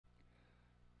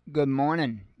Good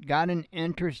morning. Got an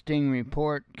interesting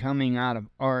report coming out of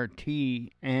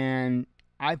RT, and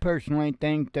I personally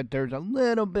think that there's a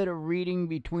little bit of reading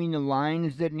between the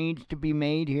lines that needs to be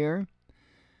made here.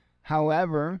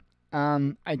 However,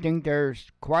 I think there's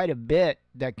quite a bit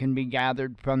that can be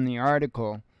gathered from the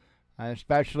article,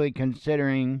 especially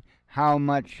considering how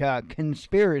much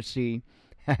conspiracy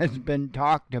has been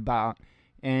talked about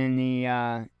in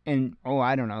the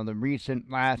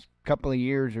recent last couple of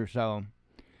years or so.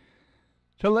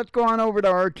 So let's go on over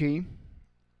to RT.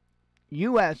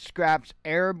 U.S. scraps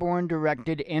Airborne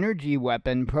directed energy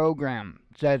weapon program,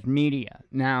 says media.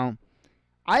 Now,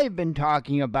 I've been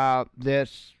talking about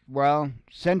this,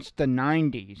 since the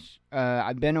 90s.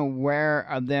 I've been aware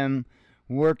of them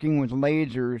working with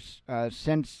lasers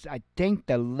since, I think,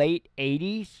 the late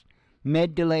 80s,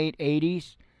 mid to late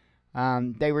 80s.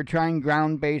 They were trying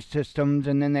ground-based systems,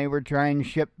 and then they were trying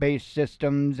ship-based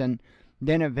systems, and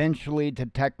then eventually the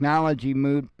technology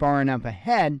moved far enough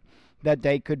ahead that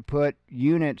they could put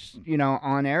units,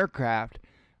 on aircraft.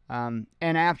 And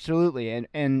absolutely,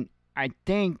 and I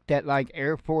think that like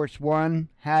Air Force One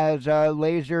has a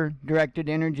laser-directed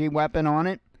energy weapon on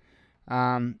it,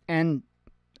 and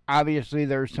obviously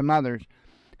there's some others.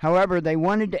 However, they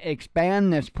wanted to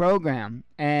expand this program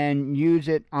and use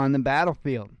it on the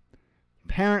battlefield.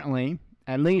 Apparently,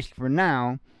 at least for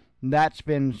now, that's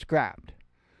been scrapped.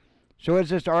 So as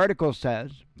this article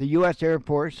says, the U.S. Air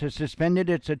Force has suspended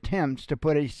its attempts to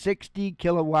put a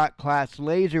 60-kilowatt class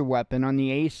laser weapon on the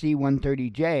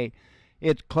AC-130J,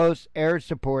 its close air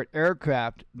support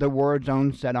aircraft, the war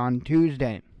zone said on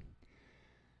Tuesday.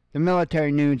 The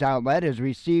military news outlet has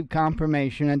received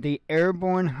confirmation that the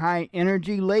Airborne High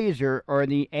Energy Laser, or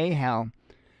the AHEL,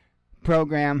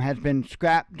 program has been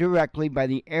scrapped directly by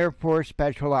the Air Force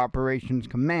Special Operations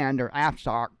Command, or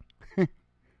AFSOC.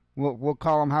 We'll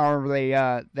call them however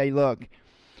they look,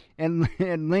 and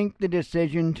link the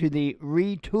decision to the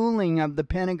retooling of the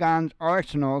Pentagon's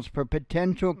arsenals for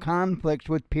potential conflicts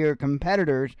with peer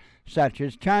competitors such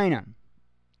as China.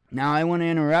 Now, I want to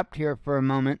interrupt here for a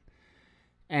moment,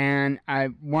 and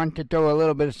I want to throw a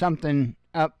little bit of something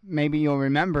up. Maybe you'll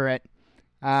remember it,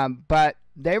 but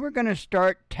they were going to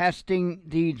start testing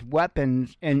these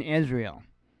weapons in Israel.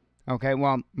 Okay,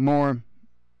 well, more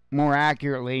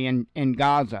accurately in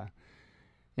Gaza,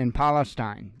 in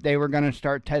Palestine. They were going to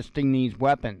start testing these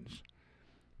weapons.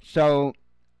 So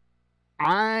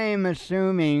I'm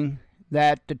assuming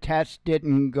that the test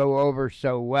didn't go over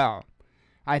so well.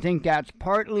 I think that's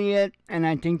partly it, and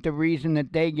I think the reason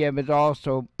that they give is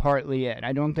also partly it.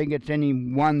 I don't think it's any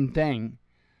one thing.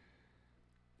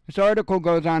 This article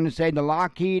goes on to say the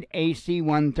Lockheed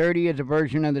AC-130 is a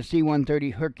version of the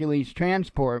C-130 Hercules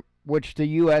transport, which the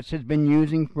U.S. has been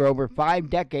using for over 5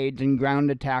 decades in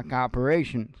ground attack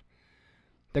operations.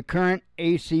 The current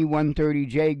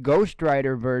AC-130J Ghost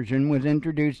Rider version was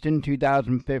introduced in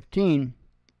 2015.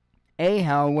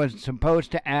 AHEL was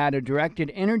supposed to add a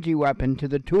directed energy weapon to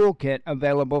the toolkit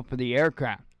available for the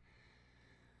aircraft.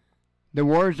 The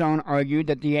war zone argued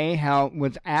that the AHEL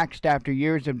was axed after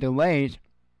years of delays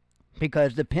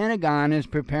because the Pentagon is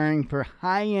preparing for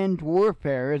high-end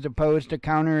warfare as opposed to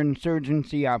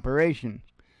counterinsurgency operations.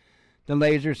 The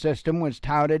laser system was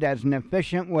touted as an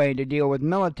efficient way to deal with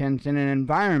militants in an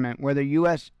environment where the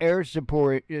U.S. air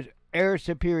superiority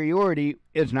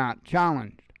is not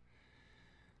challenged.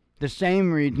 The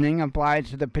same reasoning applies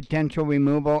to the potential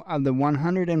removal of the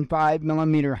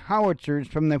 105mm howitzers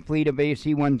from the fleet of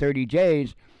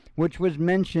AC-130Js, which was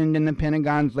mentioned in the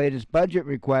Pentagon's latest budget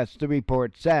request, the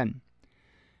report said.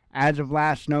 As of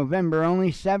last November,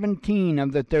 only 17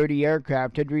 of the 30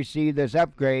 aircraft had received this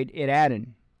upgrade, it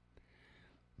added.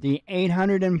 The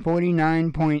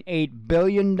 $849.8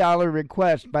 billion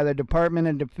request by the Department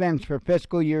of Defense for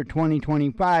fiscal year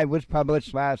 2025 was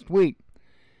published last week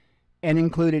and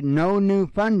included no new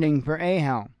funding for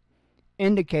AHEL,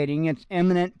 indicating its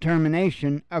imminent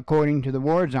termination according to the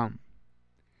war zone.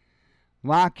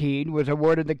 Lockheed was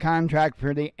awarded the contract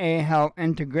for the AHEL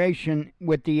integration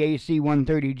with the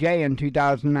AC-130J in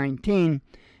 2019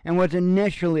 and was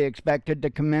initially expected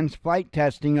to commence flight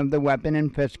testing of the weapon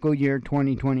in fiscal year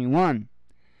 2021.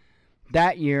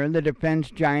 That year, the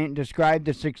defense giant described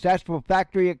the successful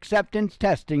factory acceptance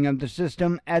testing of the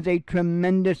system as a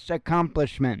tremendous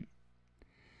accomplishment.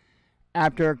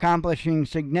 After accomplishing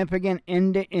significant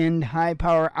end-to-end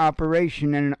high-power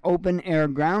operation in an open-air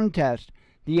ground test,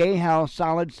 the AHEL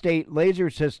solid-state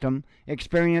laser system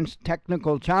experienced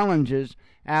technical challenges,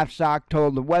 AFSOC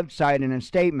told the website in a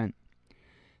statement.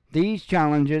 These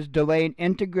challenges delayed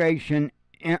integration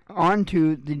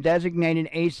onto the designated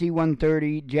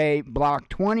AC-130J Block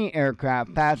 20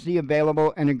 aircraft past the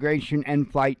available integration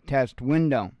and flight test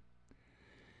window.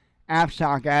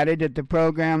 AFSOC added that the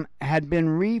program had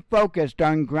been refocused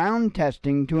on ground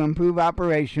testing to improve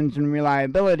operations and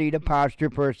reliability to posture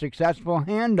for a successful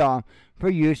handoff for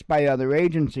use by other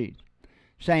agencies,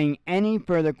 saying any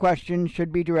further questions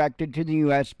should be directed to the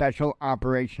U.S. Special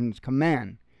Operations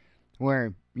Command,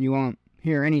 where you won't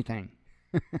hear anything.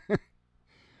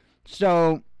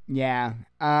 So, yeah,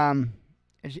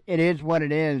 it is what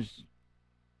it is.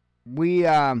 We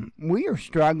are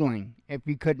struggling, if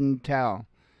you couldn't tell,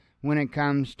 when it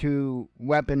comes to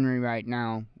weaponry right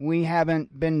now. We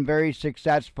haven't been very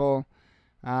successful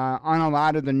on a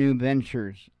lot of the new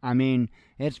ventures. I mean,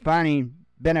 it's funny,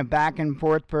 been a back and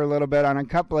forth for a little bit on a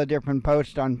couple of different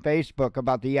posts on Facebook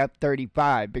about the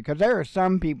F-35, because there are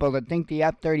some people that think the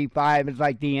F-35 is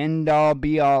like the end-all,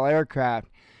 be-all aircraft,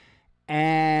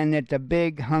 and it's a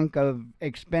big hunk of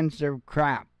expensive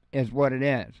crap is what it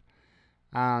is.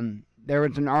 There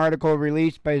was an article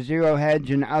released by Zero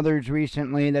Hedge and others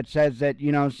recently that says that,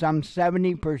 some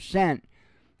 70%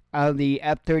 of the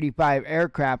F-35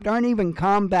 aircraft aren't even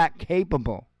combat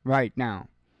capable right now.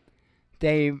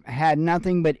 They've had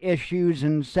nothing but issues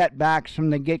and setbacks from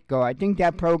the get-go. I think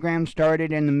that program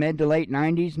started in the mid to late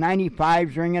 90s.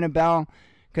 95's ringing a bell.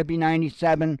 Could be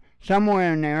 97.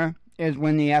 Somewhere in there is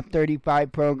when the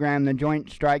F-35 program, the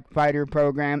Joint Strike Fighter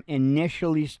program,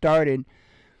 initially started.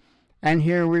 And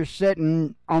here we're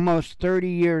sitting almost 30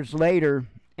 years later,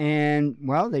 and,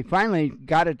 well, they finally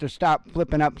got it to stop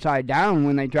flipping upside down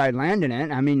when they tried landing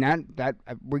it. I mean, that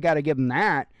we got to give them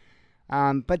that.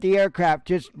 But the aircraft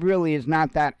just really is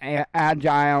not that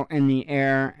agile in the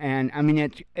air, and, I mean,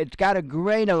 it's got a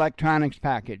great electronics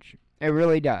package. It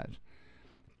really does.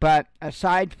 But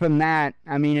aside from that,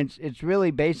 I mean, it's really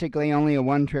basically only a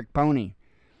one-trick pony.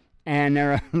 And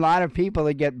there are a lot of people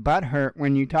that get butthurt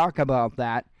when you talk about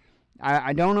that.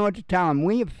 I don't know what to tell them.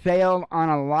 We have failed on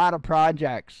a lot of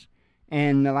projects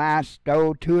in the last, 2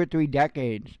 or 3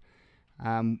 decades.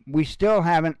 We still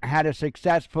haven't had a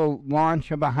successful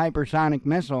launch of a hypersonic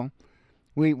missile.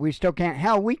 We still can't.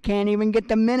 Hell, we can't even get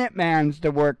the Minutemans to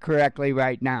work correctly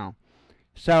right now.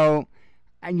 So,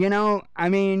 I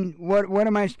mean, what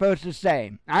am I supposed to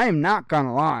say? I am not going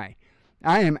to lie.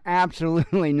 I am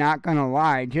absolutely not going to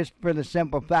lie, just for the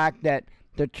simple fact that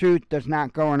the truth does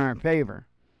not go in our favor.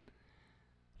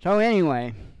 So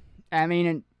anyway, I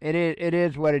mean, it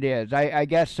is what it is. I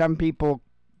guess some people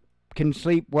can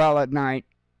sleep well at night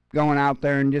going out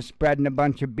there and just spreading a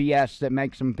bunch of BS that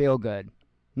makes them feel good.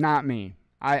 Not me.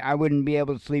 I wouldn't be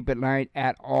able to sleep at night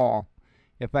at all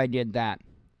if I did that.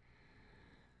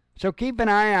 So keep an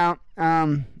eye out.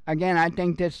 Again, I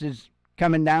think this is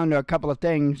coming down to a couple of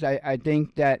things. I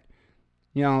think that,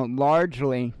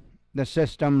 largely the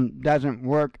system doesn't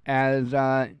work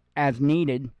as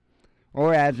needed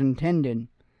or as intended,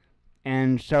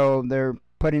 and so they're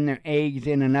putting their eggs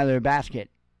in another basket.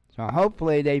 So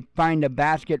hopefully they find a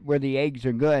basket where the eggs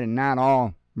are good and not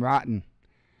all rotten.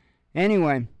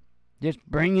 Anyway, just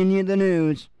bringing you the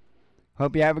news.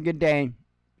 Hope you have a good day.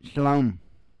 Shalom.